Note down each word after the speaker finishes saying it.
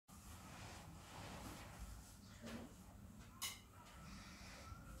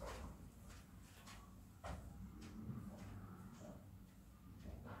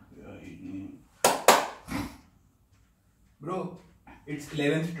It's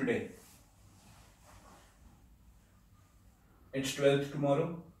 11th today. It's 12th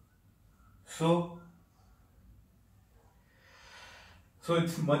tomorrow. So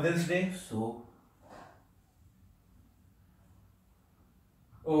it's Mother's Day.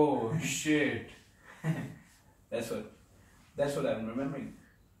 Oh shit. That's what I'm remembering.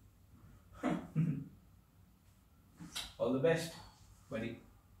 All the best, buddy.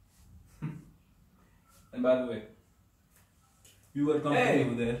 And by the way, you were company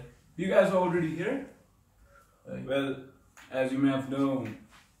over there. You guys are already here? Well, as you may have known,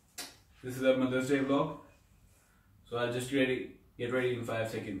 this is our Mother's Day vlog. So I'll just get ready in 5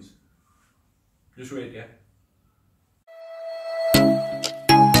 seconds. Just wait, yeah.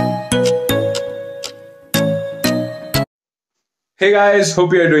 Hey guys,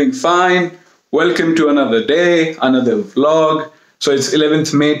 hope you are doing fine. Welcome to another day, another vlog. So it's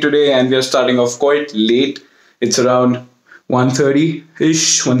 11th May today and we are starting off quite late. It's around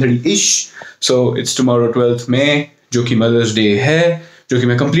 1:30-ish. So it's tomorrow 12th May, जो कि Mother's Day है, जो कि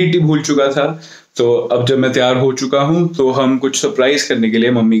मैं completely भूल चुका था. तो अब जब मैं तैयार हो चुका हूँ तो हम कुछ सरप्राइज करने के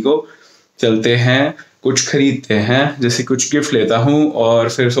लिए मम्मी को चलते हैं, कुछ खरीदते हैं. जैसे कुछ गिफ्ट लेता हूँ और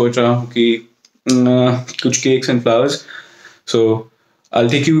फिर सोच रहा हूँ कि कुछ cakes and flowers. So I'll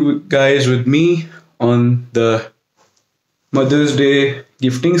take you guys with me on the Mother's Day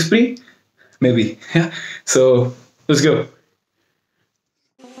gifting spree, maybe. Yeah. So let's go.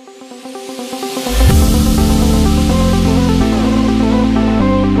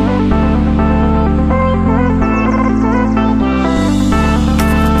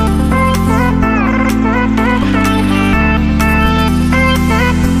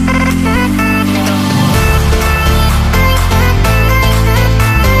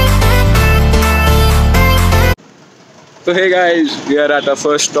 तो hey guys, we are at our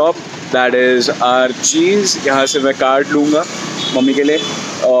first stop, that is our cheese. यहाँ से मैं card लूँगा mummy के लिए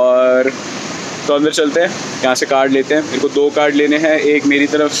और तो अंदर चलते हैं. यहाँ से कार्ड लेते हैं. मेरे को 2 कार्ड लेने हैं, एक मेरी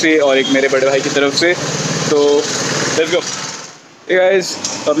तरफ से और एक मेरे बड़े भाई की तरफ से. तो लेट्स गो. hey guys,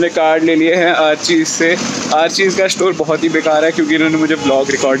 हमने कार्ड ले लिए हैं आर चीज़ से. आर चीज़ का स्टोर बहुत ही बेकार है क्योंकि इन्होंने मुझे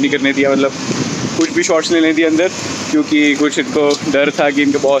ब्लॉग रिकॉर्ड नहीं करने दिया, मतलब कुछ भी शॉर्ट्स नहीं लेने दिए अंदर, क्योंकि कुछ इनको डर था कि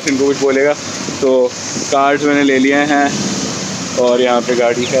इनके बॉस इनको कुछ बोलेगा. तो कार्ड्स मैंने ले लिए हैं और यहाँ पे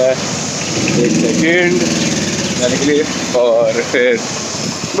गाड़ी है. 1 सेकेंड जाने के लिए. और फिर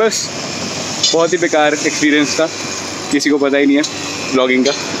बस बहुत ही बेकार एक्सपीरियंस था, किसी को पता ही नहीं है ब्लॉगिंग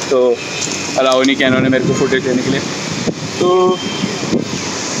का, तो अलाउ नहीं किया इन्होंने मेरे को फुटेज लेने के लिए. तो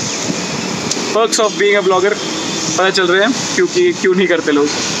perks of being a blogger पता चल रहे हैं क्योंकि क्यों नहीं करते लोग.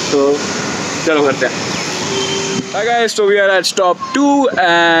 तो चलो करते हैं. Hi guys, so we are at stop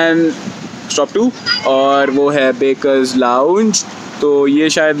 2 और वो है बेकर्स लाउंज. तो ये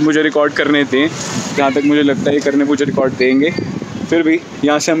शायद मुझे रिकॉर्ड करने दें, जहाँ तक मुझे लगता है ये करने मुझे रिकॉर्ड देंगे. फिर भी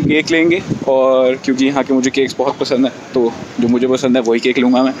यहाँ से हम केक लेंगे और क्योंकि यहाँ के मुझे केक्स बहुत पसंद है तो जो मुझे पसंद है वही केक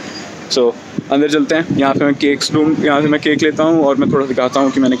लूँगा मैं. सो अंदर चलते हैं. यहाँ पे मैं केक्स लूँ, यहाँ से मैं केक लेता हूँ और मैं थोड़ा दिखाता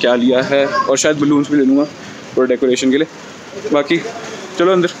हूँ कि मैंने क्या लिया है और शायद बलून्स भी ले लूँगा थोड़ा डेकोरेशन के लिए. बाकी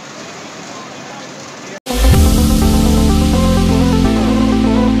चलो अंदर.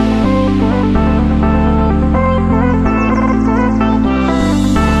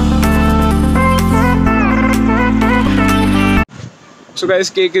 So guys,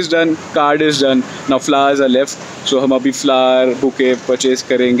 cake is done, card is done, now flowers are left. So हम अभी flower bouquet purchase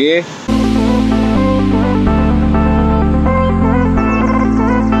करेंगे.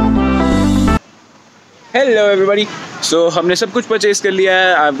 Hello everybody. So हमने सब कुछ purchase कर लिया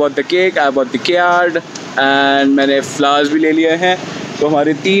है. I bought the cake, I bought the card and मैंने flowers भी ले लिए हैं. तो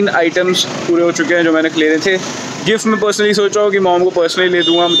हमारे 3 items पूरे हो चुके हैं जो मैंने लेने थे. गिफ्ट मैं पर्सनली सोच रहा हूँ कि मॉम को पर्सनली ले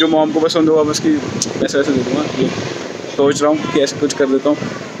दूँगा, जो मॉम को पसंद होगा बस की पैसे वैसे दे दूँगा. ये सोच रहा हूँ कि ऐसे कुछ कर देता हूँ,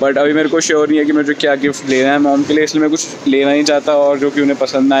 बट अभी मेरे को श्योर नहीं है कि मुझे क्या गिफ्ट लेना है मॉम के लिए, इसलिए मैं कुछ लेना नहीं चाहता और जो कि उन्हें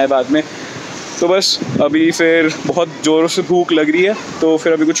पसंद ना आए बाद में. तो बस अभी फिर बहुत ज़ोरों से भूख लग रही है तो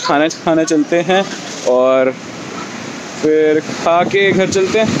फिर अभी कुछ खाना चलते हैं और फिर खा के घर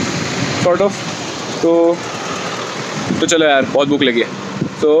चलते हैं सॉर्ट ऑफ. तो चलो यार, बहुत भूख लगी है.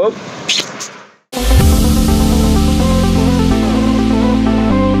 तो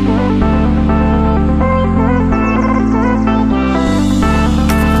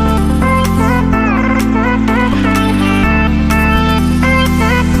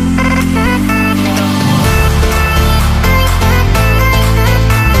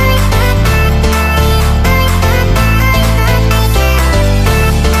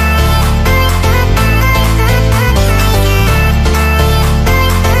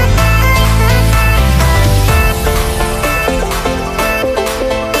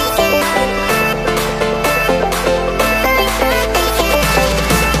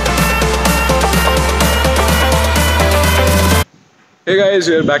hey guys,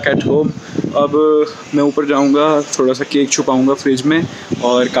 we are back at home. अब मैं ऊपर जाऊंगा, थोड़ा सा केक छुपाऊंगा फ्रिज में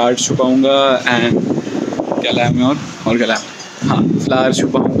और कार्ड छुपाऊंगा एंड क्या लाया मैं और क्या लाया, हाँ फ्लावर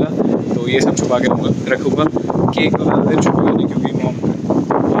छुपाऊंगा। तो ये सब छुपा के रखूँगा। केक तो ज़्यादा देर छुपूंगा नहीं क्योंकि मॉम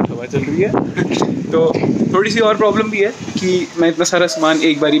बहुत हवा चल रही है तो थोड़ी सी और प्रॉब्लम भी है कि मैं इतना सारा सामान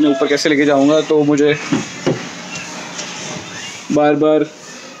एक बारी में ऊपर कैसे लेके जाऊँगा, तो मुझे बार बार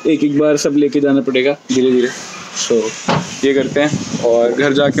एक बार सब लेके जाना पड़ेगा धीरे धीरे। सो ये करते हैं और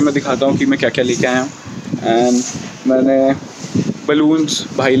घर जाके मैं दिखाता हूँ कि मैं क्या क्या लेके आया हूँ। एंड मैंने बलून्स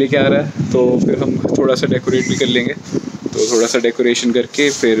भाई लेके आ रहा है, तो फिर हम थोड़ा सा डेकोरेट भी कर लेंगे। तो थोड़ा सा डेकोरेशन करके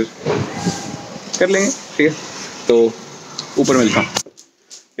फिर कर लेंगे, ठीक है। तो ऊपर मिलता हूँ।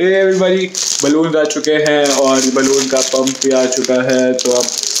 हे एवरीबॉडी, बलून आ चुके हैं और बलून का पंप भी आ चुका है। तो अब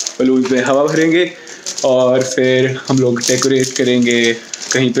बलून में हवा भरेंगे और फिर हम लोग डेकोरेट करेंगे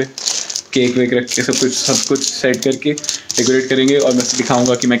कहीं पे, केक वेक रख के सब कुछ सेट करके डेकोरेट करेंगे और मैं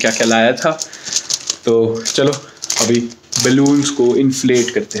दिखाऊंगा कि मैं क्या क्या लाया था। तो चलो अभी बलून्स को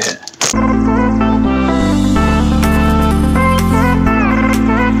इन्फ्लेट करते हैं।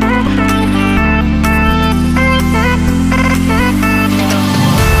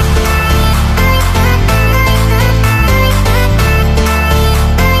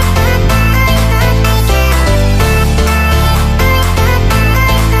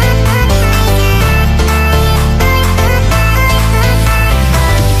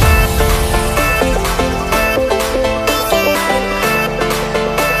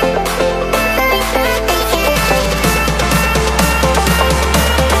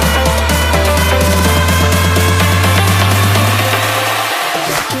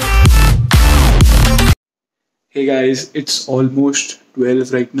 Hey guys, it's almost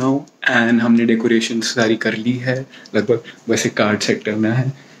 12 right now and हमने डेकोरेशन सारी कर ली है लगभग, बस एक कार्ड सेट करना है।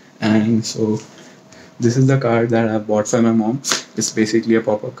 And so this is the card that I bought for my mom. It's basically a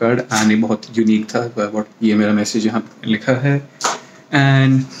popup card and ये बहुत यूनिक था। ये मेरा मैसेज यहाँ लिखा है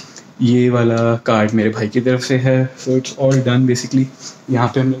एंड ये वाला कार्ड मेरे भाई की तरफ से है। So it's all done basically. यहाँ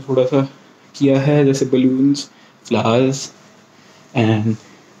पे हमने थोड़ा सा किया है जैसे balloons, flowers and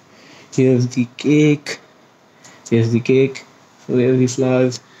here's the cake, here's the cake, so here's the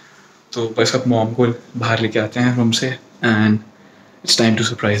flowers। तो बस अब मॉम को बाहर लेके आते हैं रूम से and it's time to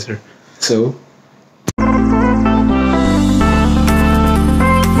surprise her. So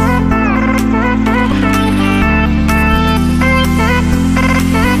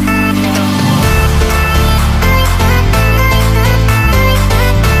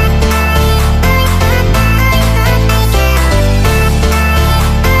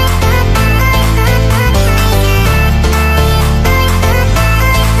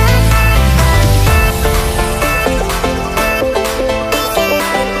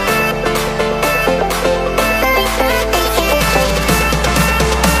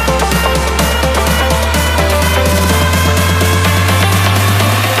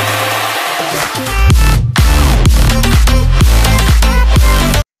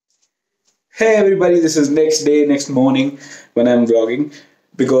Hey everybody, this is next morning when I'm vlogging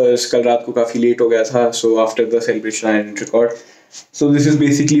because कल रात को काफ़ी late हो गया था, so after the celebration I didn't record. So this is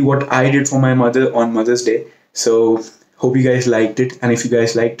basically what I did for my mother on Mother's Day. So hope you guys liked it, and if you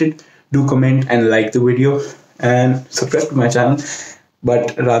guys liked it, do comment and like the video and subscribe to my channel.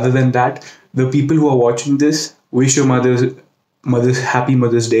 But rather than that, the people who are watching this, wish your mothers happy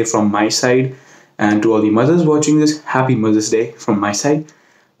Mother's Day from my side, and to all the mothers watching this, happy Mother's Day from my side.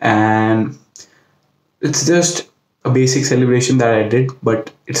 And it's just a basic celebration that I did, but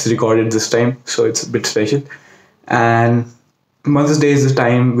it's recorded this time, so it's a bit special. And Mother's Day is the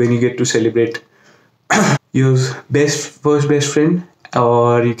time when you get to celebrate your first best friend,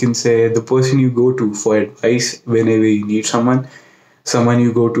 or you can say the person you go to for advice whenever you need someone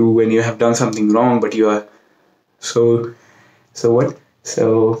you go to when you have done something wrong, but you are so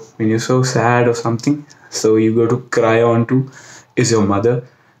when you're so sad or something, so you go to cry on to is your mother.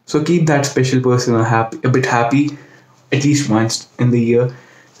 So keep that special person a bit happy at least once in the year.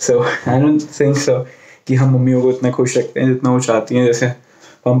 So I don't think so कि हम मम्मियों को इतना खुश रखते हैं जितना वो चाहती हैं। जैसे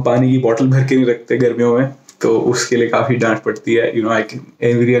हम पानी की बोतल भर के नहीं रखते गर्मियों में, तो उसके लिए काफ़ी डांट पड़ती है। You know,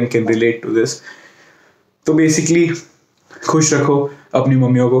 everyone can relate to this. तो बेसिकली खुश रखो अपनी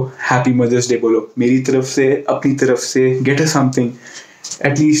मम्मियों को, हैप्पी मदर्स डे बोलो मेरी तरफ से, अपनी तरफ से, get her something,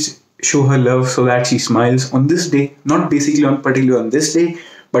 at least show her love so that she smiles on this day, not basically particularly on this day,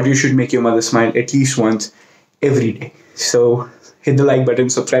 but you should make your mother smile at least once every day. So hit the like button,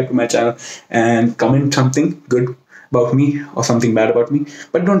 subscribe to my channel, and comment something good about me or something bad about me,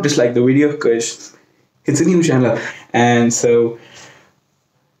 but don't dislike the video because it's a new channel. And so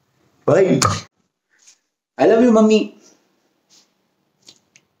bye. I love you, mommy.